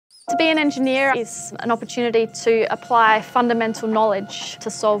To be an engineer is an opportunity to apply fundamental knowledge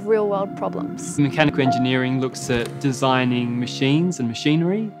to solve real-world problems. Mechanical engineering looks at designing machines and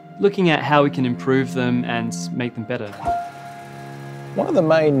machinery, looking at how we can improve them and make them better. One of the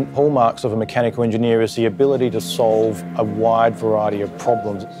main hallmarks of a mechanical engineer is the ability to solve a wide variety of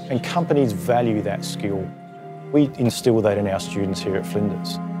problems, and companies value that skill. We instill that in our students here at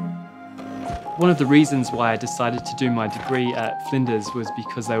Flinders. One of the reasons why I decided to do my degree at Flinders was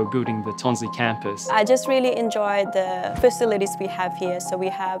because they were building the Tonsley campus. I just really enjoyed the facilities we have here. So we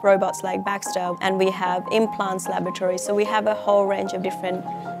have robots like Baxter and we have implants laboratory. So we have a whole range of different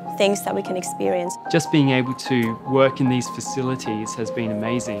things that we can experience. Just being able to work in these facilities has been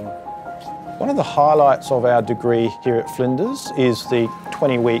amazing. One of the highlights of our degree here at Flinders is the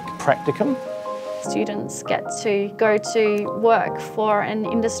 20-week practicum. Students get to go to work for an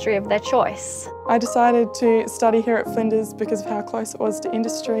industry of their choice. I decided to study here at Flinders because of how close it was to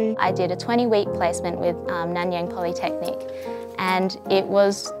industry. I did a 20-week placement with Nanyang Polytechnic, and it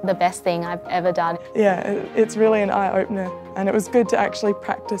was the best thing I've ever done. Yeah, it's really an eye-opener, and it was good to actually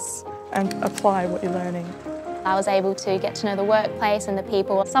practice and apply what you're learning. I was able to get to know the workplace and the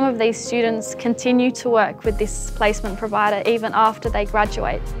people. Some of these students continue to work with this placement provider even after they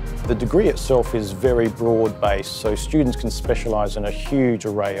graduate. The degree itself is very broad-based, so students can specialise in a huge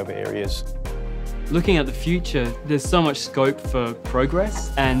array of areas. Looking at the future, there's so much scope for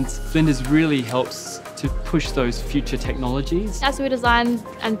progress, and Flinders really helps to push those future technologies. As we design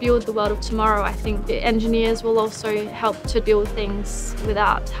and build the world of tomorrow, I think the engineers will also help to build things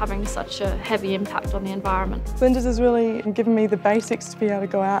without having such a heavy impact on the environment. Flinders has really given me the basics to be able to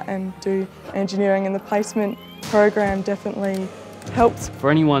go out and do engineering, and the placement program definitely helps.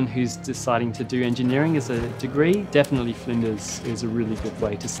 For anyone who's deciding to do engineering as a degree, definitely Flinders is a really good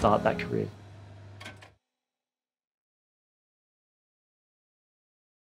way to start that career.